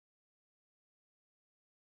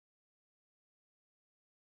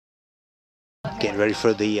Getting ready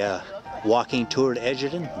for the walking tour to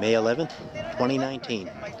Edgerton, May 11th, 2019.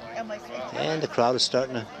 And the crowd is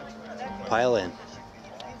starting to pile in.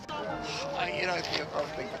 You know, I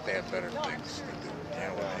think that they have better things to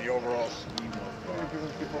do. The overall.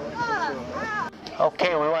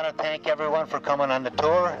 Okay, we want to thank everyone for coming on the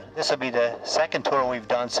tour. This will be the second tour we've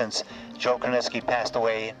done since Joe Korniski passed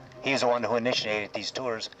away. He's the one who initiated these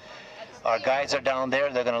tours. Our guides are down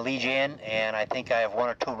there. They're going to lead you in, and I think I have one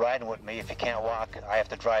or two riding with me. If you can't walk, I have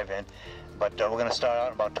to drive in. But we're going to start out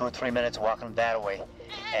in about 2 or 3 minutes walking that way.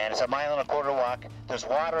 And it's a 1.25 mile walk. There's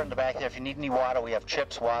water in the back there. If you need any water, we have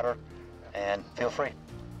chips, water, and feel free.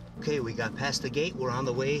 Okay, we got past the gate. We're on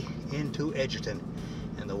the way into Edgerton,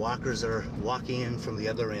 and the walkers are walking in from the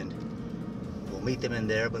other end. We'll meet them in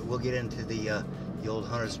there, but we'll get into the old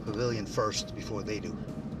Hunters Pavilion first before they do.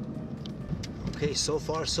 Okay, so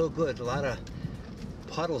far so good. A lot of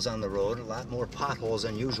puddles on the road, a lot more potholes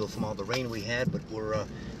than usual from all the rain we had, but we're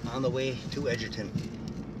on the way to Edgerton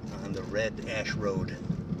on the Red Ash Road.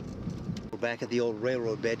 We're back at the old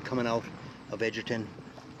railroad bed coming out of Edgerton,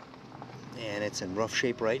 and it's in rough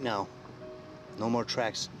shape right now. No more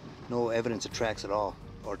tracks, no evidence of tracks at all,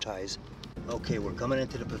 or ties. Okay, we're coming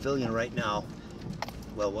into the pavilion right now.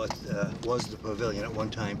 Well, what was the pavilion at one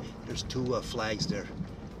time. There's 2 flags there.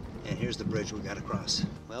 And here's the bridge we got to cross.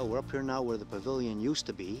 Well, we're up here now where the pavilion used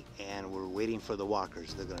to be, and we're waiting for the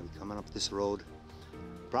walkers. They're going to be coming up this road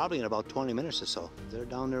probably in about 20 minutes or so. They're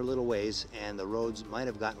down there a little ways, and the roads might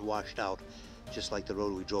have gotten washed out, just like the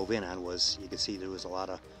road we drove in on was. You can see there was a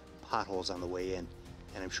lot of potholes on the way in,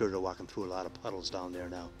 and I'm sure they're walking through a lot of puddles down there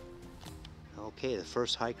now. Okay, the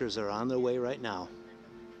first hikers are on their way right now.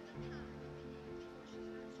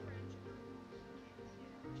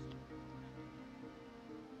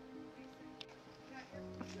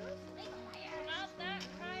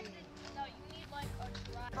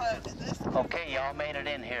 Okay, y'all made it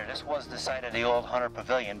in here. This was the site of the old Hunter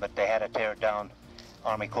Pavilion, but they had to tear it down.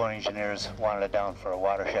 Army Corps of Engineers wanted it down for a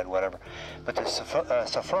watershed, whatever. But the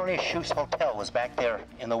Sophronia Schutz Hotel was back there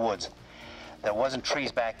in the woods. There wasn't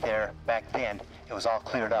trees back there back then. It was all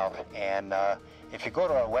cleared out. And if you go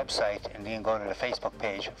to our website and then go to the Facebook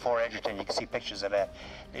page for Edgerton, you can see pictures of that.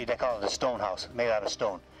 They call it a stone house, made out of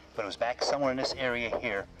stone. But it was back somewhere in this area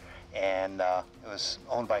here, and it was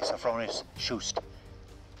owned by Sophronia Schutz.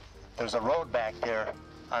 There's a road back there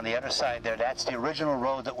on the other side there. That's the original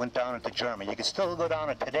road that went down into Germany. You could still go down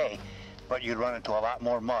it today, but you'd run into a lot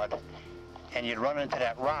more mud. And you'd run into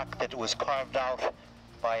that rock that was carved out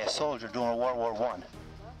by a soldier during World War I.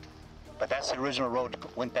 But that's the original road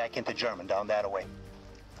that went back into Germany, down that way.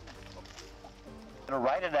 To the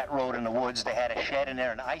right of that road in the woods, they had a shed in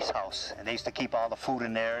there, an ice house. And they used to keep all the food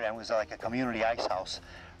in there, and it was like a community ice house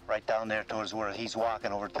right down there towards where he's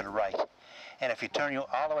walking over to the right. And if you turn you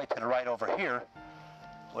all the way to the right over here,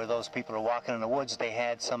 where those people are walking in the woods, they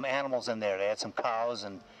had some animals in there. They had some cows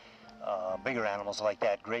and bigger animals like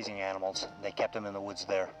that, grazing animals. They kept them in the woods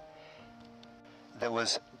there. There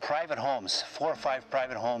was private homes, 4 or 5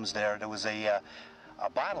 private homes there. There was a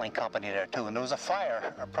bottling company there too, and there was a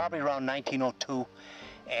fire probably around 1902,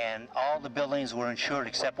 and all the buildings were insured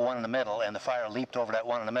except one in the middle, and the fire leaped over that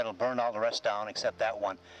one in the middle, burned all the rest down except that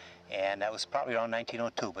one. And that was probably around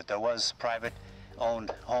 1902, but there was private owned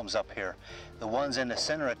homes up here. The ones in the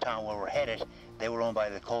center of town where we're headed, they were owned by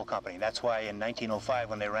the coal company. That's why in 1905,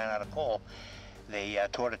 when they ran out of coal, they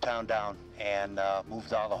tore the town down and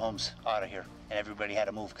moved all the homes out of here. And everybody had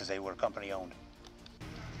to move because they were company owned.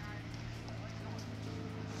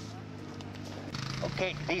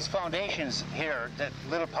 Okay, these foundations here, that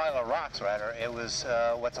little pile of rocks rather, it was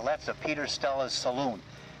what's left of Peter Stella's saloon.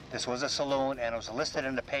 This was a saloon, and it was listed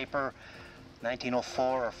in the paper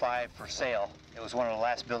 1904 or 5 for sale. It was one of the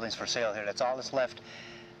last buildings for sale here. That's all that's left.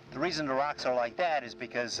 The reason the rocks are like that is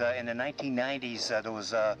because in the 1990s there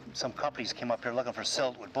was some companies came up here looking for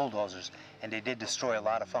silt with bulldozers, and they did destroy a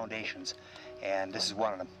lot of foundations, and this is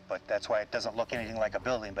one of them. But that's why it doesn't look anything like a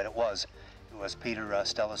building, but it was It was Peter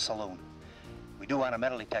Stella's saloon. We do want a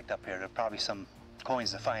metal detect up here. There's probably some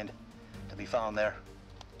coins to be found there.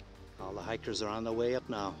 All the hikers are on their way up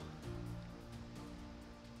now.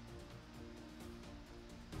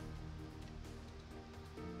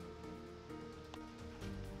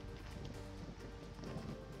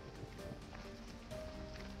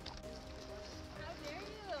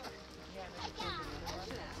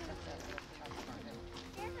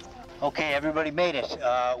 Okay, everybody made it.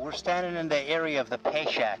 We're standing in the area of the pay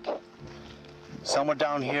shack. Somewhere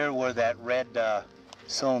down here where that red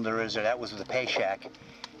cylinder is, that was the pay shack.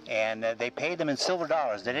 And they paid them in silver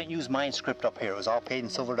dollars. They didn't use mine script up here. It was all paid in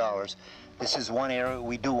silver dollars. This is one area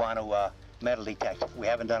we do want to metal detect. We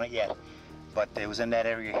haven't done it yet. but it was in that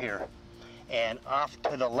area here. And off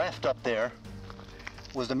to the left up there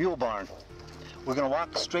was the mule barn. We're going to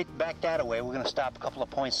walk straight back that way. We're going to stop a couple of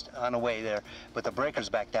points on the way there, but the breaker's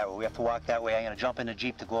back that way. We have to walk that way. I'm going to jump in the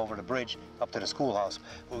Jeep to go over the bridge up to the schoolhouse.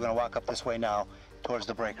 We're going to walk up this way now towards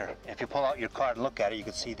the breaker. If you pull out your card and look at it, you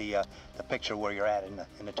can see the picture where you're at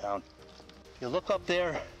in the town. You look up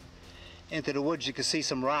there into the woods, you can see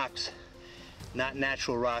some rocks, not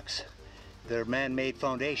natural rocks. They're man-made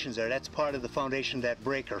foundations there. That's part of the foundation of that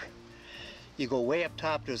breaker. You go way up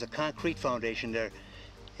top, there's a concrete foundation there.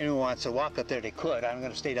 Anyone wants to walk up there, they could. I'm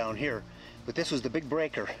going to stay down here. But this was the big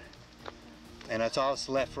breaker, and that's all that's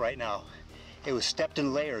left right now. It was stepped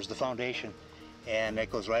in layers, the foundation, and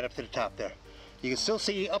it goes right up to the top there. You can still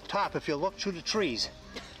see up top, if you look through the trees,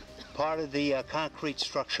 part of the concrete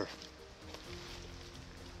structure.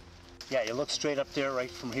 Yeah, you look straight up there right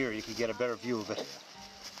from here, you can get a better view of it.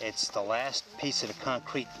 It's the last piece of the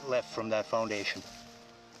concrete left from that foundation.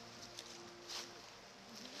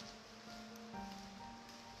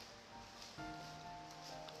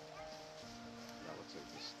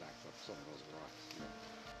 Some of those rocks,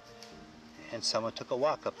 yeah. And someone took a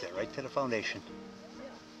walk up there, right to the foundation.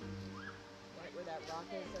 Right where that rock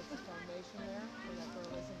is, that's the foundation there, where that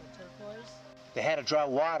girl is in the turquoise. They had to draw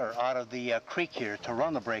water out of the creek here to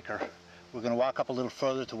run the breaker. We're going to walk up a little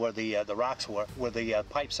further to where the rocks were, where the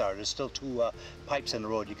pipes are. There's still two pipes in the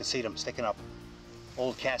road. You can see them sticking up.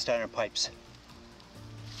 Old cast iron pipes.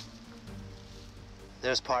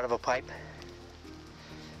 There's part of a pipe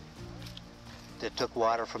that took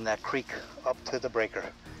water from that creek up to the breaker,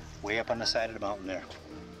 way up on the side of the mountain there.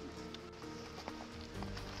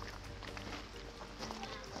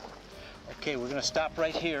 Okay, we're going to stop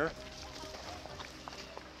right here.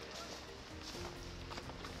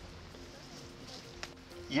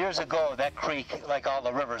 Years ago, that creek, like all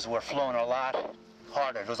the rivers, were flowing a lot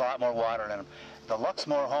harder. There was a lot more water in them. The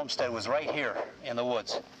Luxmore homestead was right here in the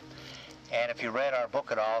woods. And if you read our book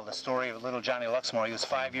at all, the story of little Johnny Luxmore, he was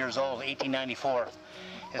 5 years old, 1894.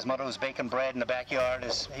 His mother was baking bread in the backyard.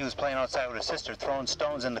 He was playing outside with his sister, throwing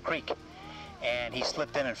stones in the creek. And he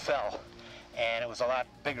slipped in and fell. And it was a lot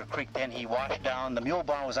bigger creek then. He washed down. The mule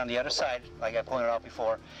barn was on the other side, like I pointed out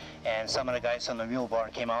before. And some of the guys from the mule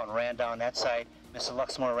barn came out and ran down that side. Mr.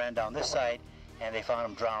 Luxmore ran down this side, and they found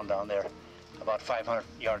him drowned down there, about 500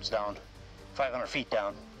 yards down, 500 feet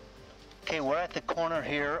down. Okay, we're at the corner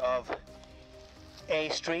here of A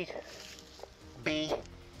Street, B,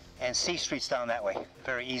 and C Streets down that way.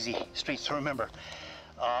 Very easy streets to remember.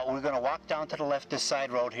 We're going to walk down to the left this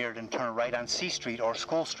side road here, then turn right on C Street or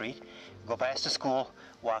School Street, go past the school,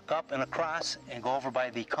 walk up and across, and go over by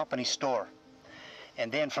the company store. And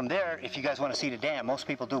then from there, if you guys want to see the dam, most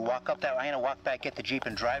people do walk up that way. I'm going to walk back, get the Jeep,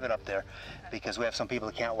 and drive it up there, because we have some people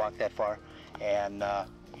that can't walk that far. And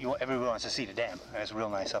everyone wants to see the dam. It's real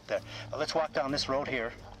nice up there. But let's walk down this road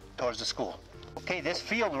here towards the school. Okay, this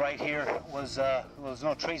field right here was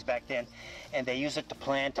no trees back then, and they used it to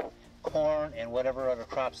plant corn and whatever other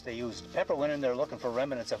crops they used. Pepper went in there looking for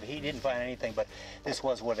remnants of it. He didn't find anything, but this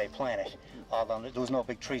was where they planted. Although there was no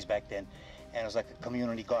big trees back then, and it was like a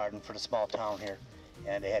community garden for the small town here.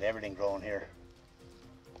 And they had everything growing here.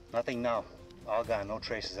 Nothing now, all gone, no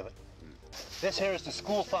traces of it. This here is the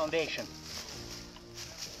school foundation.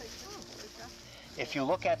 If you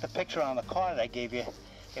look at the picture on the card I gave you,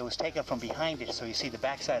 it was taken from behind it, so you see the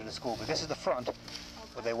back side of the school. But this is the front,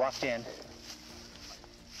 where they walked in.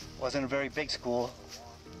 Wasn't a very big school.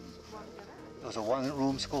 It was a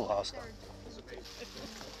one-room schoolhouse.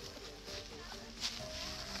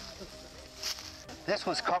 This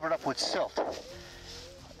was covered up with silt.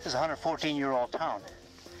 This is a 114-year-old town,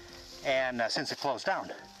 and since it closed down.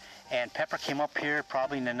 And Pepper came up here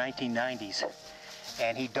probably in the 1990s,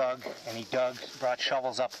 and he dug, brought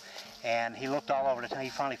shovels up, and he looked all over the town. He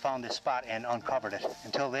finally found this spot and uncovered it.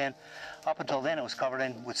 Up until then, it was covered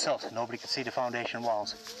in with silt. Nobody could see the foundation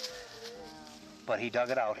walls. But he dug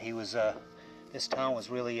it out. This town was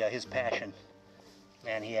really his passion,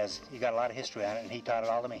 and he got a lot of history on it, and he taught it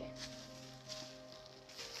all to me.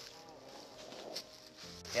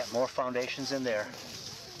 Yeah, more foundations in there.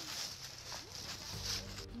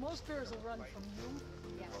 Most bears will run from you.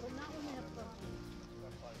 Yeah, but not when they have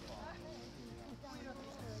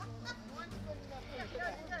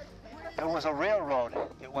There was a railroad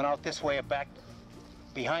that went out this way back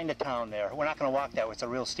behind the town there. We're not going to walk that way. It's a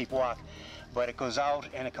real steep walk, but it goes out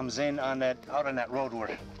and it comes in on out on that road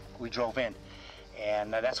where we drove in.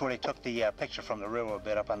 And that's where they took the picture from, the railroad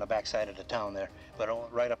bit up on the back side of the town there.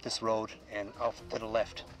 But right up this road and off to the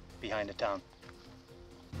left behind the town.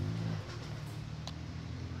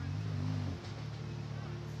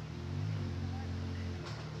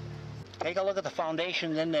 Take a look at the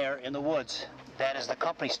foundation in there in the woods. That is the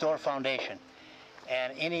company store foundation.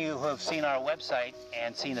 And any of you who have seen our website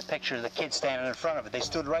and seen the picture of the kids standing in front of it, they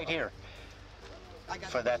stood right here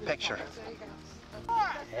for that picture.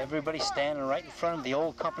 Everybody's standing right in front of the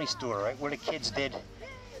old company store, right where the kids did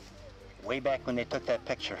way back when they took that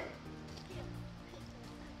picture.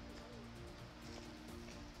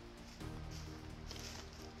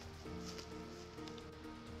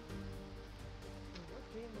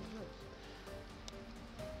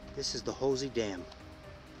 This is the Hosey Dam.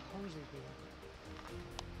 Hosey Dam.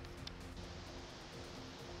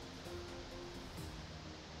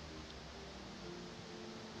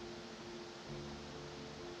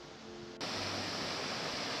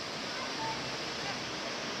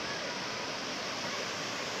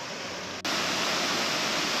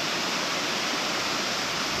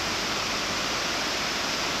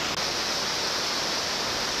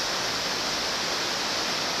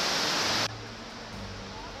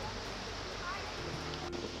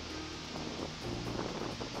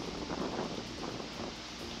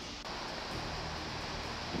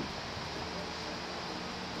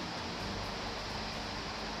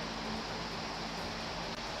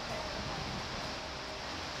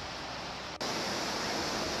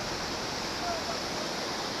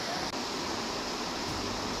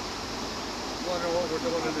 Wondering what we're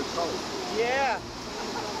doing in this house. Yeah.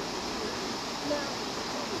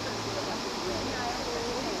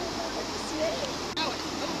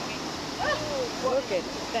 Look at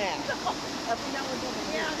that.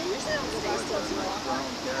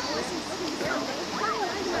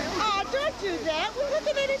 Oh, don't do that. We're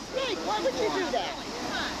looking at a snake. Why would you do that?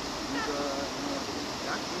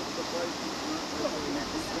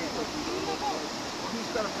 He's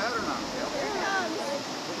got a pattern on him.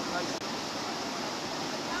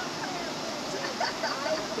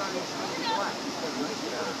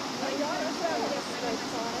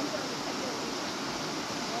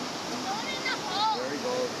 There he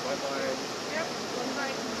goes. Bye-bye. Yep.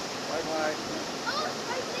 Bye-bye. Oh, it's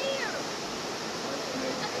right there.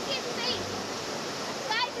 I can't see.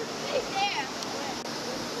 Guys, it's right there.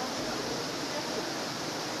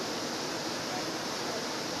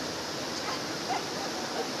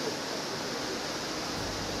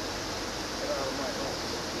 Get out of my house.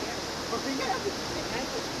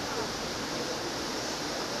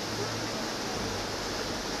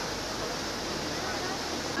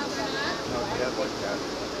 No, dead like that.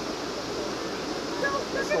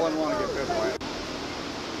 That's the one I want to get bit by.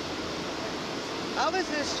 All this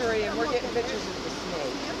history, and we're getting pictures of the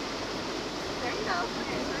snake. There you go.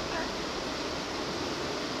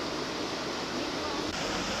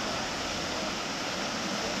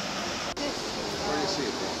 Where do you see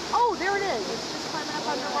it? Oh, there it is. It's just climbing up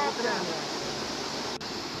on the rock down there.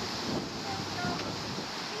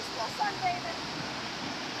 He's still sunbathing.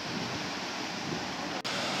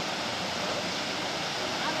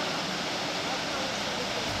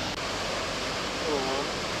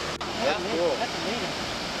 That's cool. That's amazing.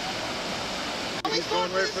 He's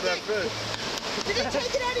going right for that fish. Did he take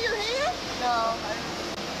it out of your hand? No.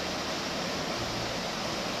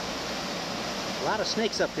 A lot of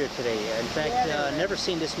snakes up here today. In fact, never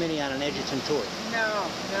seen this many on an Edgerton tour. No,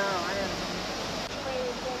 I haven't.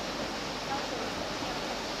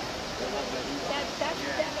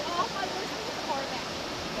 That's all my listeners for that.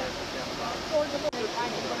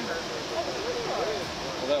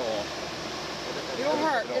 Well, that won't. It'll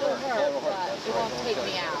hurt, but it won't take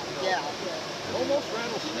me out. Yeah. Almost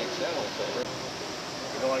rattlesnakes, that whole thing.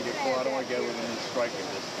 You don't want to get caught. I don't want to get within striking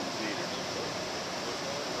distance either.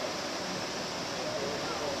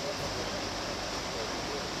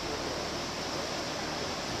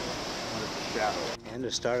 Shadow. And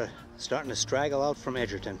they're starting to straggle out from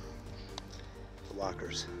Edgerton, the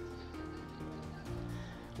walkers.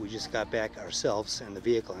 We just got back ourselves in the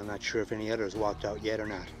vehicle. I'm not sure if any others walked out yet or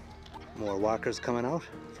not. More walkers coming out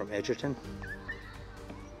from Edgerton.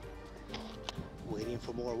 Waiting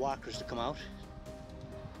for more walkers to come out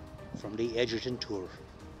from the Edgerton Tour.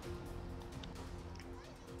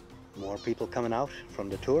 More people coming out from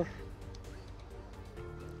the tour.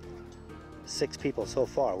 6 people so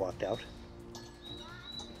far walked out.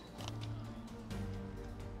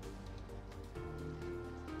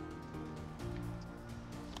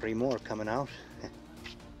 Three more coming out.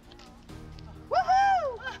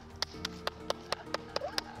 Woohoo!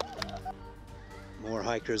 More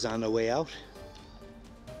hikers on the way out.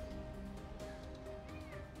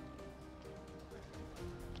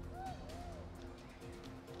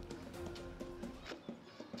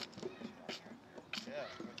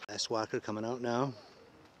 Last walker coming out now.